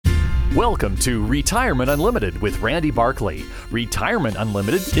Welcome to Retirement Unlimited with Randy Barkley. Retirement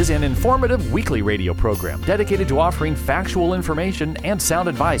Unlimited is an informative weekly radio program dedicated to offering factual information and sound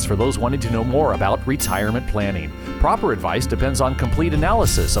advice for those wanting to know more about retirement planning. Proper advice depends on complete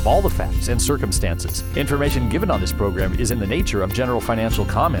analysis of all the facts and circumstances. Information given on this program is in the nature of general financial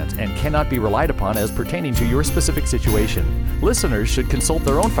comment and cannot be relied upon as pertaining to your specific situation. Listeners should consult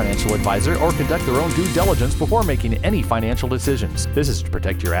their own financial advisor or conduct their own due diligence before making any financial decisions. This is to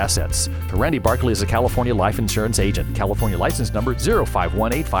protect your assets. Randy Barkley is a California life insurance agent. California license number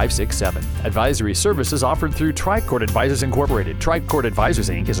 0518567. Advisory services offered through Tricord Advisors Incorporated. Tricord Advisors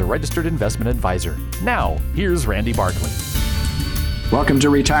Inc. is a registered investment advisor. Now, here's Randy Barkley. Welcome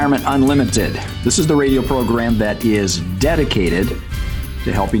to Retirement Unlimited. This is the radio program that is dedicated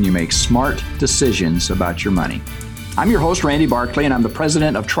to helping you make smart decisions about your money. I'm your host, Randy Barkley, and I'm the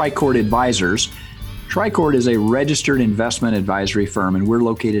president of Tricord Advisors. Tricord is a registered investment advisory firm, and we're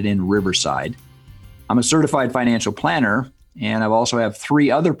located in Riverside. I'm a certified financial planner, and I also have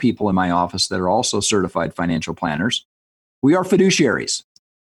 3 other people in my office that are also certified financial planners. We are fiduciaries.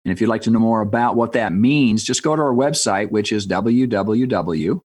 And if you'd like to know more about what that means, just go to our website, which is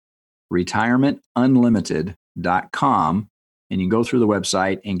www.retirementunlimited.com, and you can go through the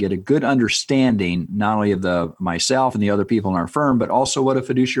website and get a good understanding not only of myself and the other people in our firm, but also what a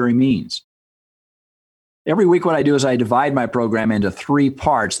fiduciary means. Every week, what I do is I divide my program into 3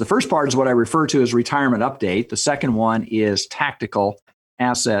 parts. The first part is what I refer to as retirement update. The second one is tactical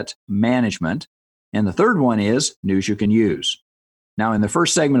asset management. And the third one is news you can use. Now, in the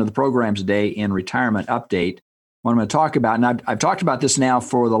first segment of the program today in retirement update, what I'm going to talk about, and I've talked about this now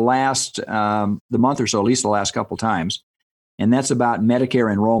for the last the month or so, at least the last couple times, and that's about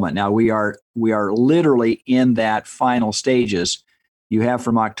Medicare enrollment. Now, we are literally in that final stages. You have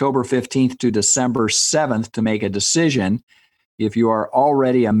from October 15th to December 7th to make a decision. If you are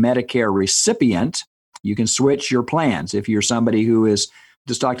already a Medicare recipient, you can switch your plans. If you're somebody who is,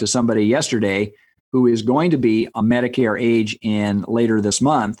 just talked to somebody yesterday who is going to be a Medicare age in later this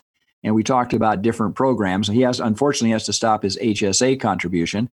month, and we talked about different programs. He unfortunately has to stop his HSA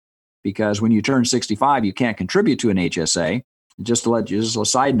contribution because when you turn 65, you can't contribute to an HSA. Just a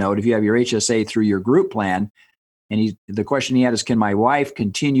side note, if you have your HSA through your group plan, and the question he had is, can my wife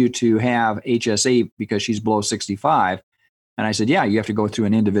continue to have HSA because she's below 65? And I said, yeah, you have to go through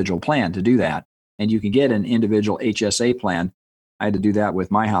an individual plan to do that. And you can get an individual HSA plan. I had to do that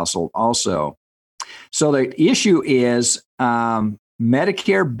with my household also. So the issue is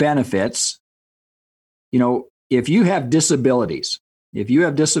Medicare benefits. You know, if you have disabilities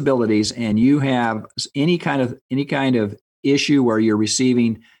and you have any kind of issue where you're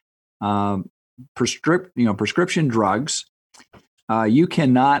receiving prescription drugs, you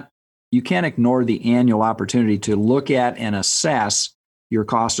can't ignore the annual opportunity to look at and assess your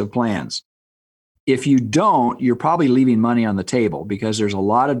cost of plans. If you don't, you're probably leaving money on the table because there's a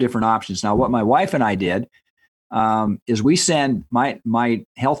lot of different options. Now, what my wife and I did is we send my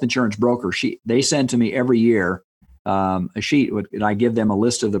health insurance broker, they send to me every year a sheet, and I give them a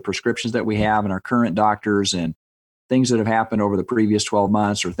list of the prescriptions that we have and our current doctors and things that have happened over the previous 12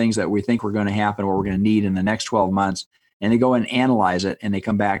 months or things that we think we're going to happen or we're going to need in the next 12 months. And they go and analyze it and they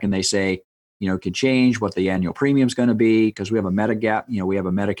come back and they say, could change what the annual premium is going to be because we have a Medigap, we have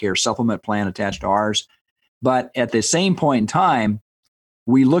a Medicare supplement plan attached to ours. But at the same point in time,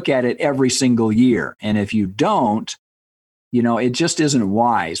 we look at it every single year. And if you don't, it just isn't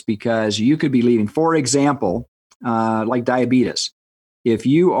wise because you could be leaving, for example, like diabetes. If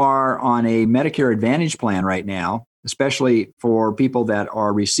you are on a Medicare Advantage plan right now, especially for people that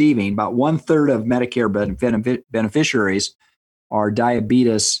are receiving, about 1/3 of Medicare beneficiaries are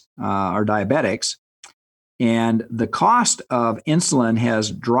diabetics, and the cost of insulin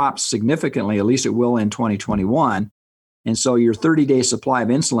has dropped significantly, at least it will in 2021. And so your 30-day supply of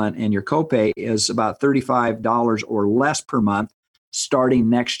insulin and your copay is about $35 or less per month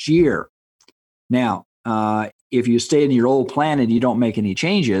starting next year. Now, if you stay in your old plan and you don't make any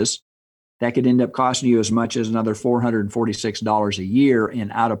changes, that could end up costing you as much as another $446 a year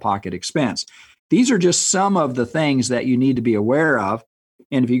in out-of-pocket expense. These are just some of the things that you need to be aware of.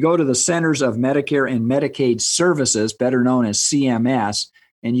 And if you go to the Centers of Medicare and Medicaid Services, better known as CMS,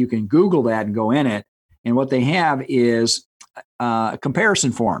 and you can Google that and go in it, and what they have is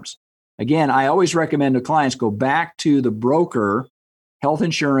comparison forms. Again, I always recommend to clients go back to the broker. Health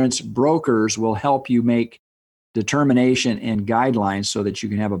insurance brokers will help you make determination and guidelines so that you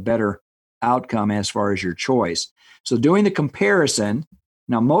can have a better outcome as far as your choice. So doing the comparison,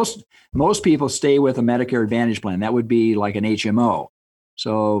 now most people stay with a Medicare Advantage plan. That would be like an HMO.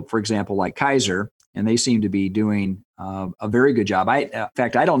 So for example, like Kaiser, and they seem to be doing a very good job. In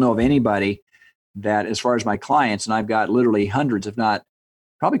fact, I don't know of anybody that, as far as my clients, and I've got literally hundreds, if not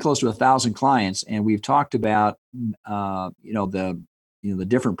probably close to 1,000 clients, and we've talked about the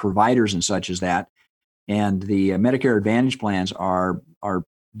different providers and such as that, and the Medicare Advantage plans are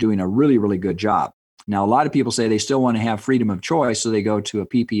doing a really, really good job. Now, a lot of people say they still want to have freedom of choice, so they go to a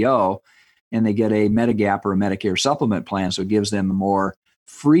PPO and they get a Medigap or a Medicare supplement plan, so it gives them more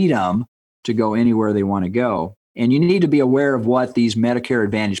freedom to go anywhere they want to go. And you need to be aware of what these Medicare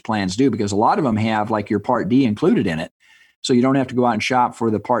Advantage plans do, because a lot of them have like your Part D included in it. So you don't have to go out and shop for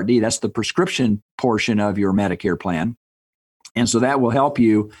the Part D. That's the prescription portion of your Medicare plan. And so that will help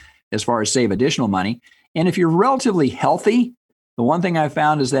you as far as save additional money. And if you're relatively healthy, the one thing I've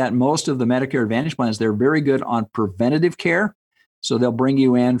found is that most of the Medicare Advantage plans, they're very good on preventative care. So they'll bring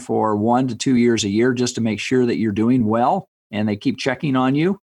you in for 1 to 2 years a year just to make sure that you're doing well, and they keep checking on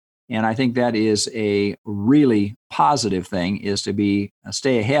you. And I think that is a really positive thing, is to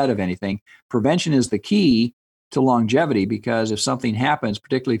stay ahead of anything. Prevention is the key to longevity, because if something happens,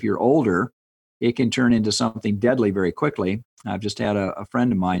 particularly if you're older, it can turn into something deadly very quickly. I've just had a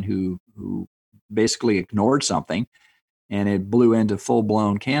friend of mine who basically ignored something, and it blew into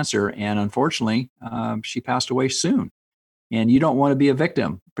full-blown cancer. And unfortunately, she passed away soon. And you don't want to be a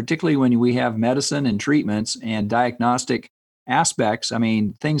victim, particularly when we have medicine and treatments and diagnostic aspects. I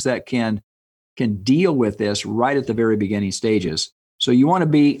mean, things that can deal with this right at the very beginning stages. So you want to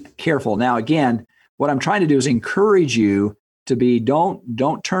be careful. Now, again, what I'm trying to do is encourage you to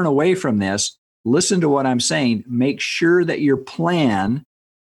don't turn away from this. Listen to what I'm saying. Make sure that your plan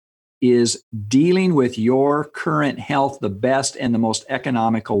is dealing with your current health the best and the most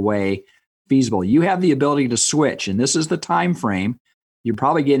economical way feasible. You have the ability to switch, and this is the time frame. You're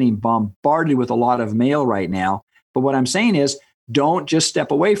probably getting bombarded with a lot of mail right now. But what I'm saying is, don't just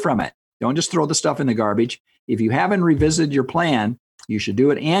step away from it. Don't just throw the stuff in the garbage. If you haven't revisited your plan, you should do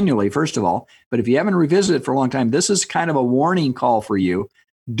it annually, first of all. But if you haven't revisited it for a long time, this is kind of a warning call for you.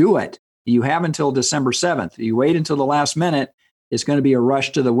 Do it. You have until December 7th. You wait until the last minute, it's going to be a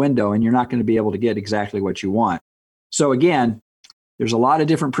rush to the window, and you're not going to be able to get exactly what you want. So again, there's a lot of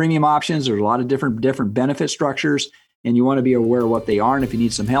different premium options. There's a lot of different benefit structures, and you want to be aware of what they are. And if you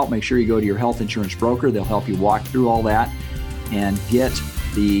need some help, make sure you go to your health insurance broker. They'll help you walk through all that and get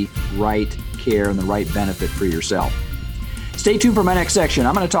the right care and the right benefit for yourself. Stay tuned for my next section.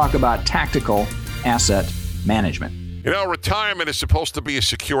 I'm going to talk about tactical asset management. You know, retirement is supposed to be a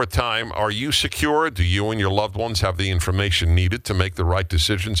secure time. Are you secure? Do you and your loved ones have the information needed to make the right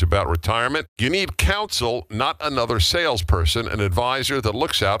decisions about retirement? You need counsel, not another salesperson, an advisor that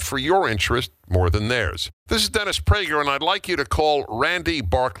looks out for your interest more than theirs. This is Dennis Prager, and I'd like you to call Randy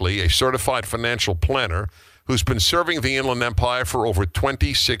Barkley, a certified financial planner who's been serving the Inland Empire for over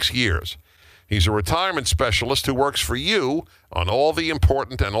 26 years. He's a retirement specialist who works for you on all the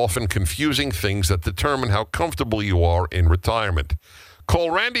important and often confusing things that determine how comfortable you are in retirement.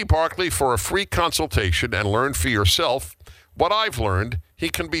 Call Randy Barkley for a free consultation and learn for yourself what I've learned. He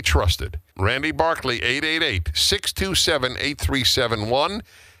can be trusted. Randy Barkley, 888-627-8371,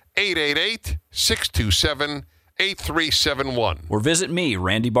 888-627-8371. Or visit me,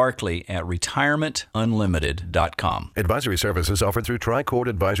 Randy Barkley, at retirementunlimited.com. Advisory services offered through Tricord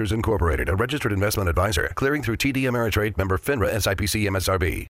Advisors Incorporated, a registered investment advisor, clearing through TD Ameritrade, member FINRA, SIPC,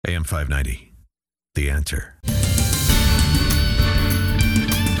 MSRB. AM 590, The Answer.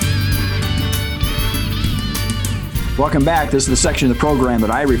 Welcome back. This is the section of the program that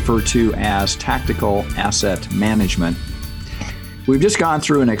I refer to as tactical asset management. We've just gone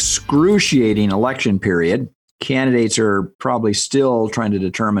through an excruciating election period. Candidates are probably still trying to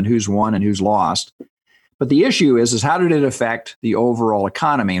determine who's won and who's lost. But the issue is how did it affect the overall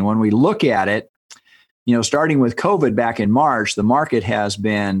economy? And when we look at it, starting with COVID back in March, the market has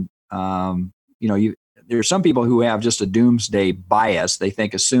been, there's some people who have just a doomsday bias. They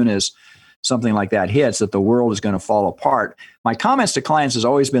think as soon as something like that hits, that the world is going to fall apart. My comments to clients has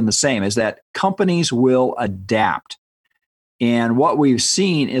always been the same, is that companies will adapt. And what we've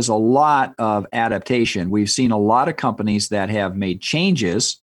seen is a lot of adaptation. We've seen a lot of companies that have made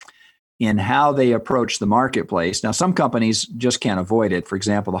changes in how they approach the marketplace. Now, some companies just can't avoid it. For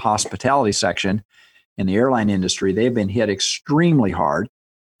example, the hospitality section in the airline industry, they've been hit extremely hard.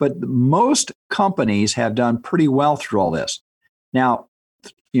 But most companies have done pretty well through all this. Now,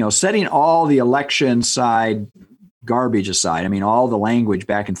 setting all the election side garbage aside, all the language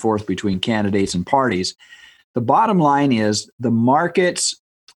back and forth between candidates and parties, the bottom line is the markets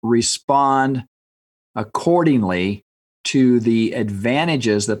respond accordingly to the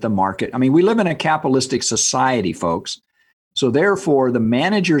advantages that the market, we live in a capitalistic society, folks. So therefore, the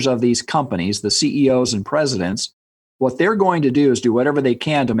managers of these companies, the CEOs and presidents, what they're going to do is do whatever they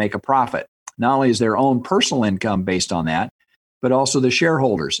can to make a profit. Not only is their own personal income based on that, but also the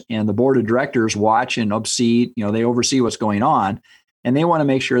shareholders and the board of directors watch and they oversee what's going on, and they want to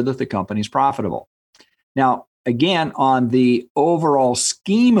make sure that the company's profitable. Now, again, on the overall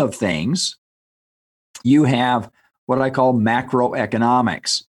scheme of things, you have what I call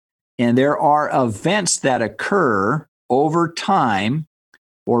macroeconomics. And there are events that occur over time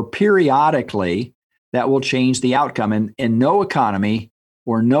or periodically that will change the outcome. And no economy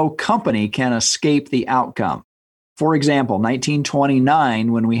or no company can escape the outcome. For example,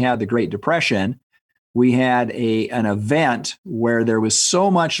 1929, when we had the Great Depression, we had an event where there was so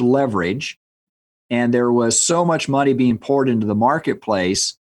much leverage and there was so much money being poured into the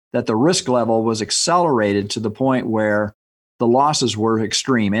marketplace that the risk level was accelerated to the point where the losses were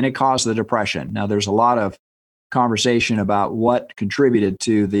extreme, and it caused the Depression. Now, there's a lot of conversation about what contributed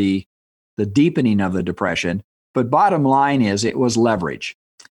to the deepening of the Depression, but bottom line is it was leverage.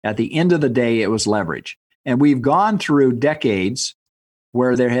 At the end of the day, it was leverage. And we've gone through decades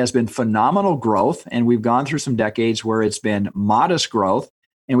where there has been phenomenal growth, and we've gone through some decades where it's been modest growth,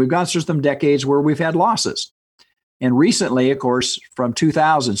 and we've gone through some decades where we've had losses. And recently, of course, from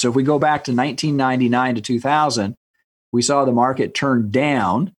 2000, so if we go back to 1999 to 2000, we saw the market turn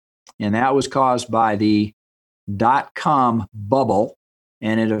down, and that was caused by the dot-com bubble,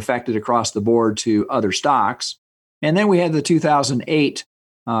 and it affected across the board to other stocks. And then we had the 2008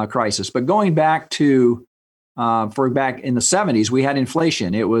 crisis. But going back to, back in the 70s, we had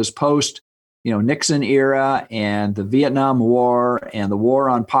inflation. It was post, Nixon era and the Vietnam War and the war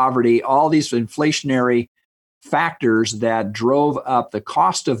on poverty, all these inflationary factors that drove up the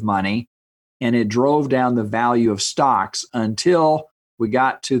cost of money, and it drove down the value of stocks until we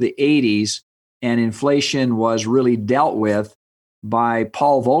got to the 80s, and inflation was really dealt with by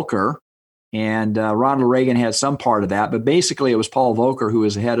Paul Volcker, and Ronald Reagan had some part of that, but basically it was Paul Volcker, who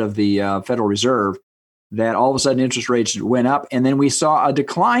was head of the Federal Reserve, that all of a sudden interest rates went up, and then we saw a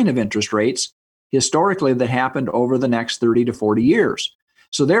decline of interest rates historically that happened over the next 30 to 40 years.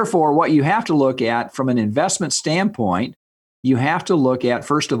 So therefore, what you have to look at from an investment standpoint, you have to look at,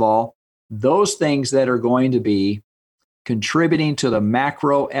 first of all, those things that are going to be contributing to the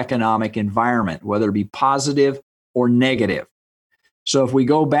macroeconomic environment, whether it be positive or negative. So if we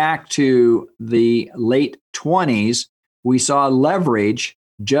go back to the late 20s, we saw leverage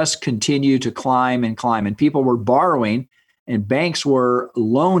just continue to climb and climb, and people were borrowing and banks were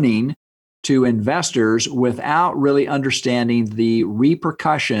loaning to investors without really understanding the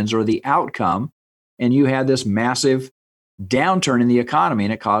repercussions or the outcome. And you had this massive downturn in the economy,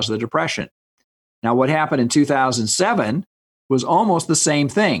 and it caused the Depression. Now, what happened in 2007 was almost the same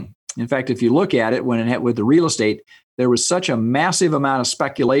thing. In fact, if you look at it, with the real estate, there was such a massive amount of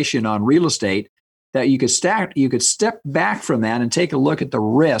speculation on real estate that you could step back from that and take a look at the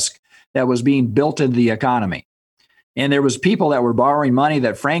risk that was being built into the economy. And there was people that were borrowing money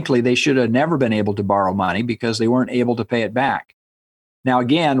that, frankly, they should have never been able to borrow money because they weren't able to pay it back. Now,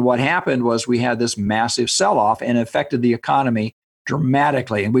 again, what happened was we had this massive sell-off and it affected the economy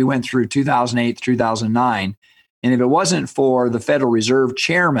dramatically. And we went through 2008, 2009. And if it wasn't for the Federal Reserve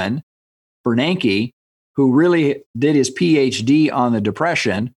Chairman, Bernanke, who really did his PhD on the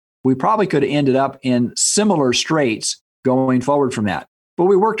Depression, we probably could have ended up in similar straits going forward from that. But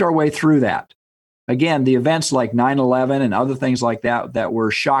we worked our way through that. Again, the events like 9/11 and other things like that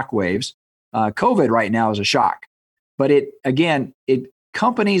were shock waves. COVID right now is a shock. But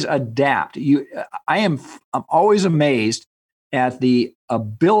companies adapt. I'm always amazed at the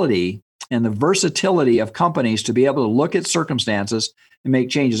ability and the versatility of companies to be able to look at circumstances and make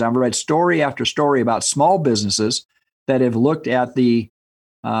changes. I've read story after story about small businesses that have looked at the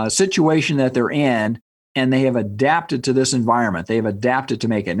situation that they're in, and they have adapted to this environment. They have adapted to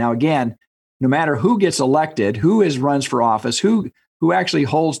make it. Now, again, no matter who gets elected, who runs for office, who actually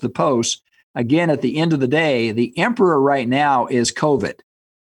holds the post, again, at the end of the day, the emperor right now is COVID.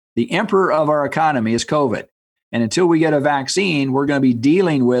 The emperor of our economy is COVID. And until we get a vaccine, we're going to be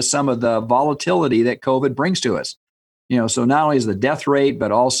dealing with some of the volatility that COVID brings to us. So not only is the death rate,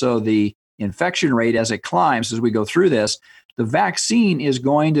 but also the infection rate as it climbs as we go through this, the vaccine is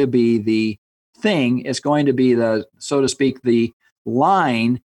going to be the thing. It's going to be the, so to speak, the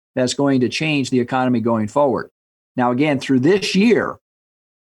line that's going to change the economy going forward. Now, again, through this year,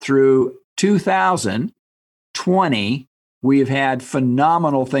 through 2020, we've had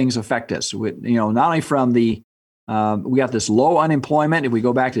phenomenal things affect us. Not only from we got this low unemployment. If we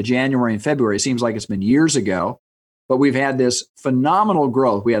go back to January and February, it seems like it's been years ago. but we've had this phenomenal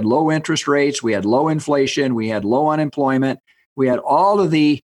growth. We had low interest rates, we had low inflation, we had low unemployment, we had all of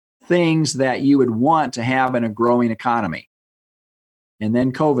the things that you would want to have in a growing economy. And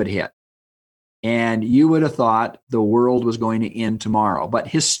then COVID hit. And you would have thought the world was going to end tomorrow. But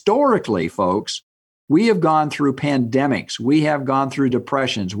historically, folks, we have gone through pandemics. We have gone through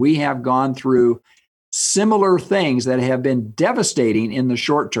depressions. We have gone through similar things that have been devastating in the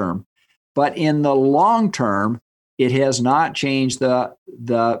short term. But in the long term, it has not changed the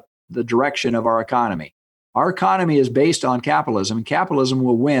direction of our economy. Our economy is based on capitalism, and capitalism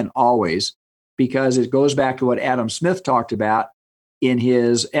will win always because it goes back to what Adam Smith talked about in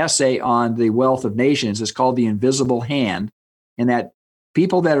his essay on the wealth of nations. It's called The Invisible Hand, and that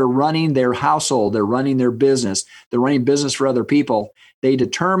people that are running their household, they're running their business, they're running business for other people, they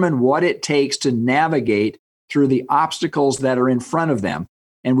determine what it takes to navigate through the obstacles that are in front of them.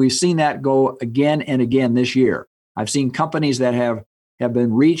 And we've seen that go again and again this year. I've seen companies that have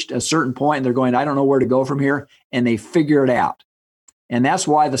been reached a certain point and they're going, I don't know where to go from here, and they figure it out. And that's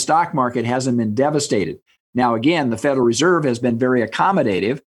why the stock market hasn't been devastated. Now, again, the Federal Reserve has been very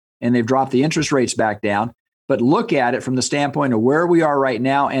accommodative and they've dropped the interest rates back down. But look at it from the standpoint of where we are right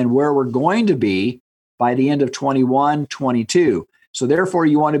now and where we're going to be by the end of 21, 22. So therefore,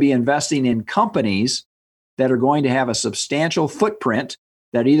 you want to be investing in companies that are going to have a substantial footprint,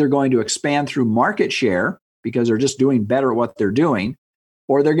 that are either going to expand through market share because they're just doing better at what they're doing,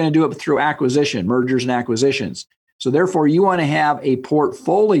 or they're going to do it through acquisition, mergers and acquisitions. So therefore, you want to have a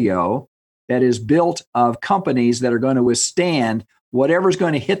portfolio that is built of companies that are going to withstand whatever's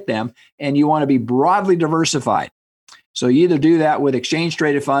going to hit them, and you want to be broadly diversified. So you either do that with exchange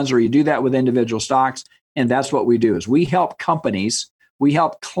traded funds or you do that with individual stocks, and that's what we do. Is we help companies, we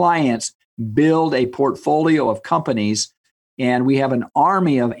help clients build a portfolio of companies, and we have an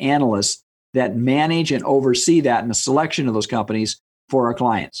army of analysts that manage and oversee that in the selection of those companies for our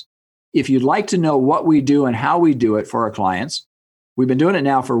clients. If you'd like to know what we do and how we do it for our clients, we've been doing it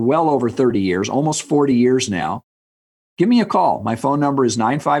now for well over 30 years, almost 40 years now. Give me a call. My phone number is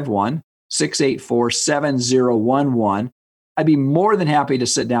 951-684-7011. I'd be more than happy to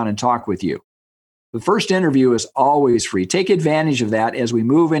sit down and talk with you. The first interview is always free. Take advantage of that as we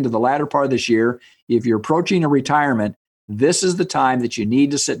move into the latter part of this year. If you're approaching a retirement, this is the time that you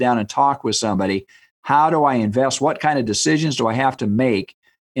need to sit down and talk with somebody. How do I invest? What kind of decisions do I have to make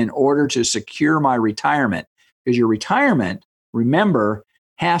in order to secure my retirement? Because your retirement, remember,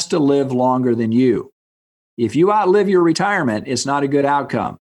 has to live longer than you. If you outlive your retirement, it's not a good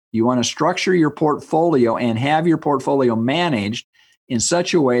outcome. You want to structure your portfolio and have your portfolio managed in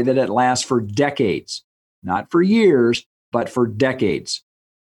such a way that it lasts for decades, not for years, but for decades.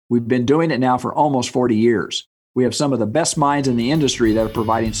 We've been doing it now for almost 40 years. We have some of the best minds in the industry that are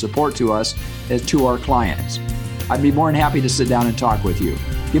providing support to us as to our clients. I'd be more than happy to sit down and talk with you.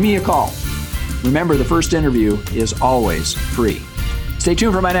 Give me a call. Remember, the first interview is always free. Stay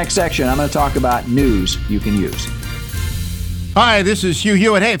tuned for my next section. I'm going to talk about news you can use. Hi, this is Hugh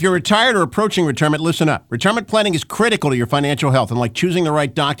Hewitt. Hey, if you're retired or approaching retirement, listen up. Retirement planning is critical to your financial health, and like choosing the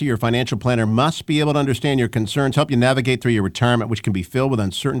right doctor, your financial planner must be able to understand your concerns, help you navigate through your retirement, which can be filled with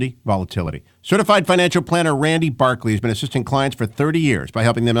uncertainty, volatility. Certified financial planner Randy Barkley has been assisting clients for 30 years by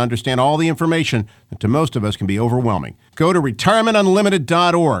helping them understand all the information that to most of us can be overwhelming. Go to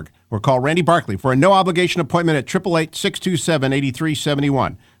retirementunlimited.org or call Randy Barkley for a no-obligation appointment at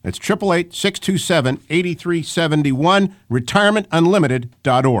 888-627-8371. That's 888-627-8371,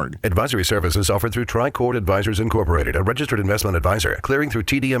 retirementunlimited.org. Advisory services offered through Tricord Advisors Incorporated, a registered investment advisor, clearing through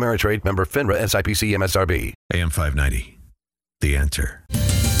TD Ameritrade, member FINRA, SIPC, MSRB. AM 590. The Answer.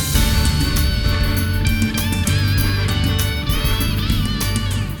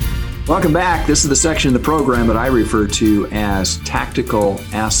 Welcome back. This is the section of the program that I refer to as tactical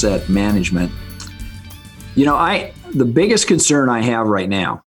asset management. You know, the biggest concern I have right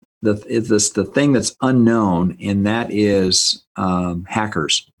now is the thing that's unknown, and that is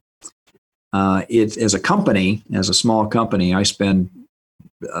hackers. It's as a company, as a small company, I spend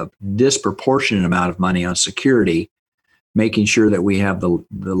a disproportionate amount of money on security, making sure that we have the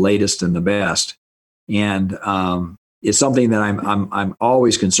latest and the best. And it's something that I'm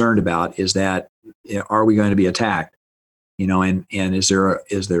always concerned about, is that, are we going to be attacked? You know, and is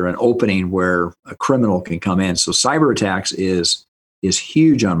there an opening where a criminal can come in? So cyber attacks is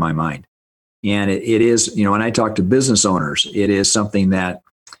huge on my mind. And it is, you know, when I talk to business owners, it is something that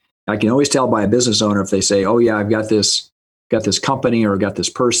I can always tell by a business owner if they say, oh yeah, I've got this company or got this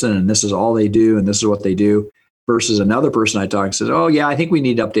person and this is all they do and this is what they do, versus another person I talk to says, oh yeah, I think we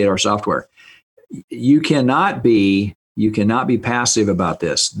need to update our software. You cannot be passive about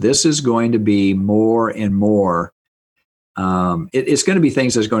this. This is going to be more and more It's going to be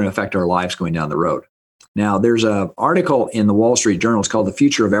things that's going to affect our lives going down the road. Now, there's an article in the Wall Street Journal. It's called The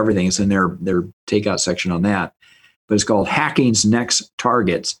Future of Everything. It's in their takeout section on that. But it's called Hacking's Next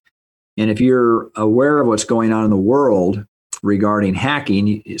Targets. And if you're aware of what's going on in the world regarding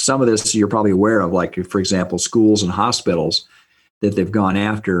hacking, some of this you're probably aware of, like, for example, schools and hospitals that they've gone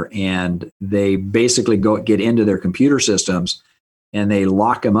after, and they basically get into their computer systems and they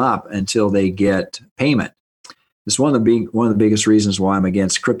lock them up until they get payment. It's one of the biggest reasons why I'm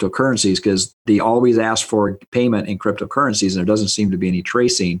against cryptocurrencies, because they always ask for payment in cryptocurrencies, and there doesn't seem to be any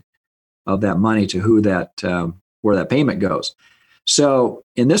tracing of that money to where that payment goes. So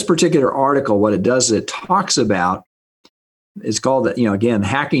in this particular article, what it does is it talks about, it's called, again,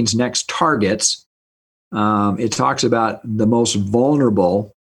 Hacking's Next Targets. It talks about the most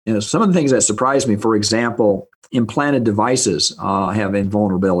vulnerable. Some of the things that surprised me, for example, implanted devices have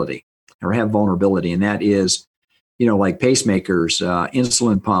vulnerability, and that is, like pacemakers,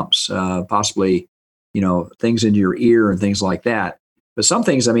 insulin pumps, possibly, things into your ear and things like that. But some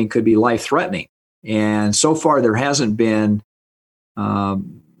things, could be life-threatening. And so far, there hasn't been, at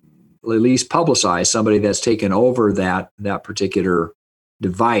least publicized, somebody that's taken over that particular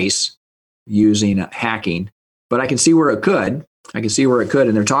device using hacking. But I can see where it could.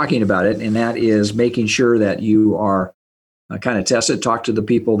 And they're talking about it. And that is making sure that you are kind of tested, talk to the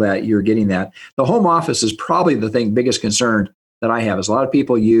people that you're getting that. The home office is probably the biggest concern that I have, is a lot of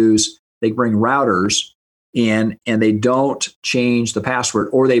people they bring routers in and they don't change the password,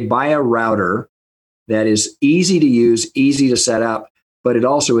 or they buy a router that is easy to use, easy to set up, but it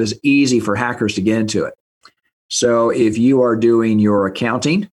also is easy for hackers to get into it. So if you are doing your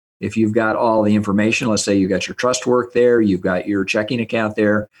accounting, if you've got all the information, let's say you've got your trust work there, you've got your checking account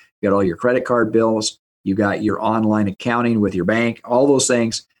there, you got all your credit card bills, you got your online accounting with your bank, all those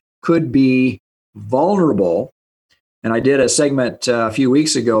things could be vulnerable. And I did a segment a few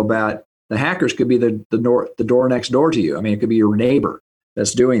weeks ago about the hackers could be the door next door to you. It could be your neighbor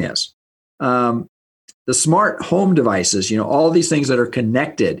that's doing this. The smart home devices, all these things that are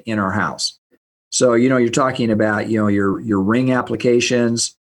connected in our house. So, you're talking about, your Ring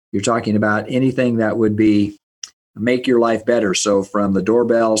applications. You're talking about anything that would make your life better. So from the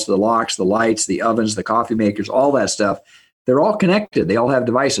doorbells, the locks, the lights, the ovens, the coffee makers, all that stuff, they're all connected. They all have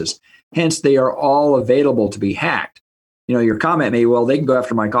devices. Hence, they are all available to be hacked. Your comment may, well, they can go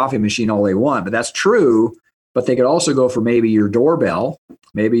after my coffee machine all they want, but that's true. But they could also go for maybe your doorbell,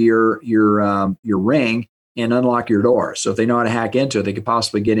 maybe your Ring, and unlock your door. So if they know how to hack into it, they could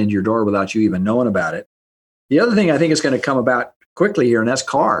possibly get into your door without you even knowing about it. The other thing I think is going to come about quickly here, and that's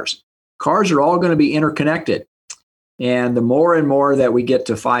cars. Cars are all going to be interconnected. And the more and more that we get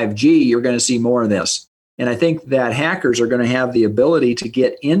to 5G, you're going to see more of this. And I think that hackers are going to have the ability to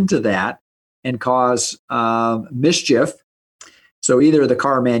get into that and cause mischief. So either the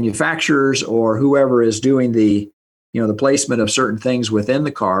car manufacturers or whoever is doing the placement of certain things within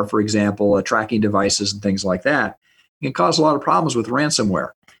the car, for example, tracking devices and things like that, can cause a lot of problems with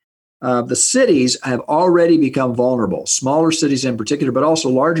ransomware. The cities have already become vulnerable, smaller cities in particular, but also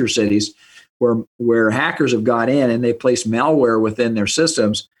larger cities where hackers have got in and they placed malware within their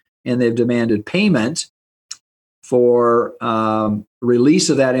systems, and they've demanded payment for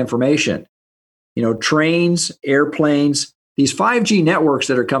release of that information. Trains, airplanes, these 5G networks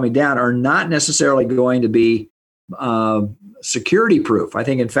that are coming down are not necessarily going to be security proof. I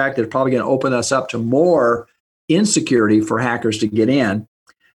think, in fact, they're probably going to open us up to more insecurity for hackers to get in.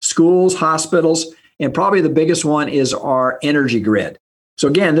 Schools, hospitals, and probably the biggest one is our energy grid. So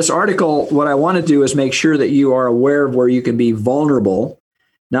again, this article, what I want to do is make sure that you are aware of where you can be vulnerable,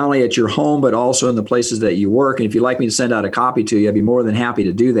 not only at your home, but also in the places that you work. And if you'd like me to send out a copy to you, I'd be more than happy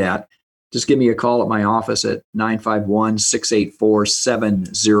to do that. Just give me a call at my office at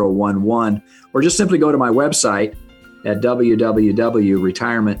 951-684-7011, or just simply go to my website at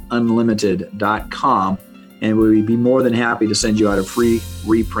www.retirementunlimited.com, and we'll be more than happy to send you out a free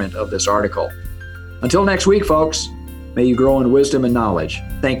reprint of this article. Until next week, folks, may you grow in wisdom and knowledge.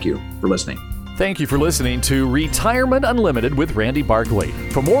 Thank you for listening. Thank you for listening to Retirement Unlimited with Randy Barkley.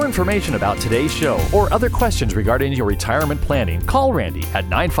 For more information about today's show or other questions regarding your retirement planning, call Randy at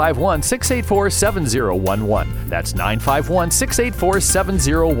 951-684-7011. That's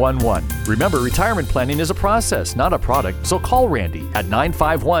 951-684-7011. Remember, retirement planning is a process, not a product, so call Randy at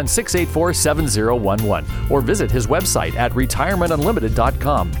 951-684-7011 or visit his website at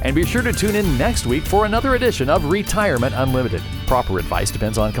retirementunlimited.com. And be sure to tune in next week for another edition of Retirement Unlimited. proper advice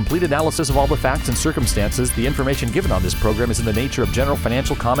depends on complete analysis of all the facts and circumstances. The information given on this program is in the nature of general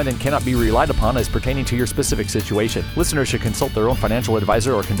financial comment and cannot be relied upon as pertaining to your specific situation. Listeners should consult their own financial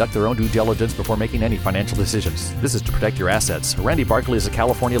advisor or conduct their own due diligence before making any financial decisions. This is to protect your assets. Randy Barkley is a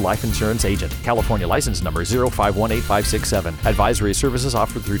California life insurance agent. California license number 0518567. Advisory services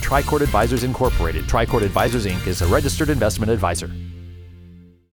offered through Tricord Advisors Incorporated. Tricord Advisors Inc. is a registered investment advisor.